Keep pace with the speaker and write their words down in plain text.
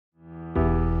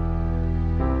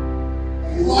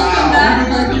Welcome back.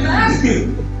 Welcome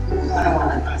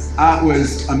back. That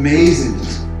was amazing.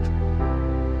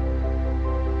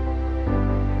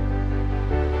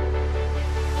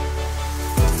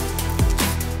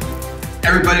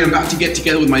 Everybody, I'm about to get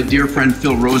together with my dear friend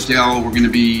Phil Rosedale. We're going to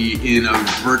be in a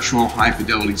virtual high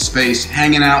fidelity space,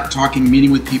 hanging out, talking,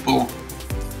 meeting with people.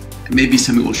 Maybe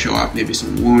somebody will show up, maybe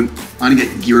someone won't. I'm going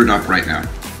to get geared up right now.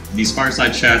 These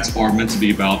fireside chats are meant to be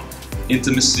about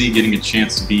intimacy, getting a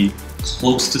chance to be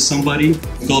close to somebody.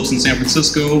 Philip's in San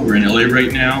Francisco, we're in LA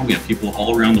right now. We have people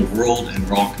all around the world and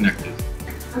we're all connected.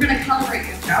 We're going to calibrate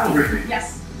you. Calibrate me?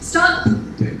 Yes. Stop.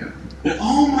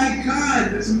 Oh my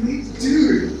God, that's amazing,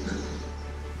 dude.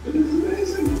 That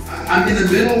is amazing. I'm in the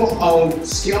middle of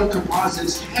Scale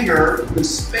Composites hangar with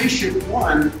Spaceship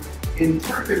One in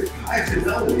perfect high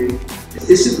fidelity.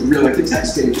 This is real, like the TED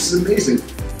stage. This is amazing.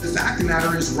 The fact of the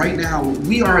matter is, right now,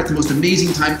 we are at the most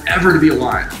amazing time ever to be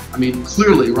alive. I mean,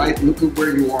 clearly, right? Look at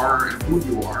where you are and who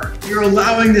you are. You're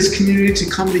allowing this community to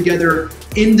come together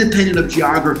independent of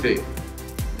geography.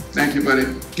 Thank you, buddy.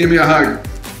 Give me a hug.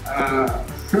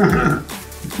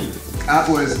 That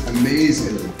was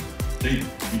amazing.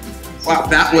 Wow,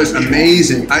 that was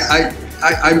amazing.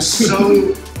 I'm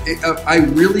so,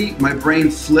 my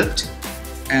brain flipped,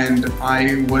 and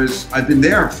I've been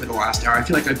there for the last hour. I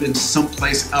feel like I've been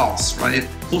someplace else, right?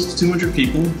 Close to 200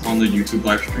 people on the YouTube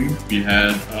live stream. We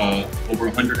had over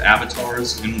 100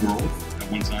 avatars in world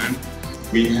at one time.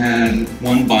 We had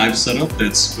one Vive setup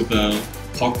that's with a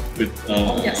puck with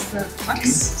yes, the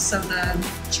pucks. So the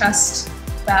chest,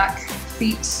 back,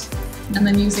 feet, and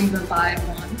then using the Vive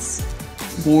ones.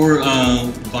 For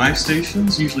Vive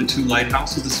stations, usually 2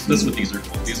 lighthouses. That's what these are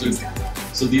called.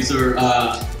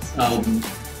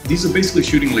 These are basically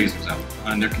shooting lasers out,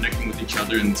 and they're connecting with each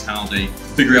other, and it's how they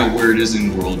figure out where it is in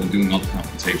the world and doing all the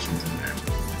computations in there.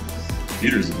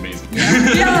 Peter's amazing.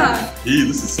 Yeah.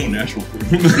 This is so natural for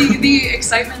him. The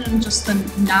excitement and just the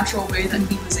natural way that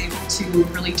he was able to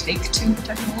really take to the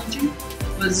technology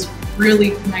was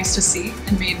really nice to see,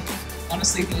 and made,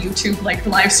 honestly, the YouTube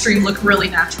live stream look really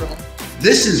natural.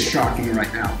 This is shocking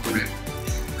right now for me.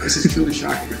 This is truly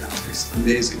shocking right now. It's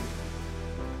amazing.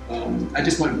 I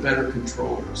just want better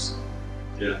controllers.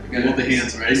 Yeah, I want the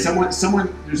hands, right? Someone,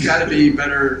 there's got to be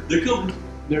better. They're coming. I know,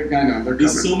 they're coming.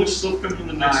 There's so much stuff coming in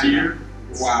the next year.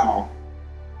 Wow.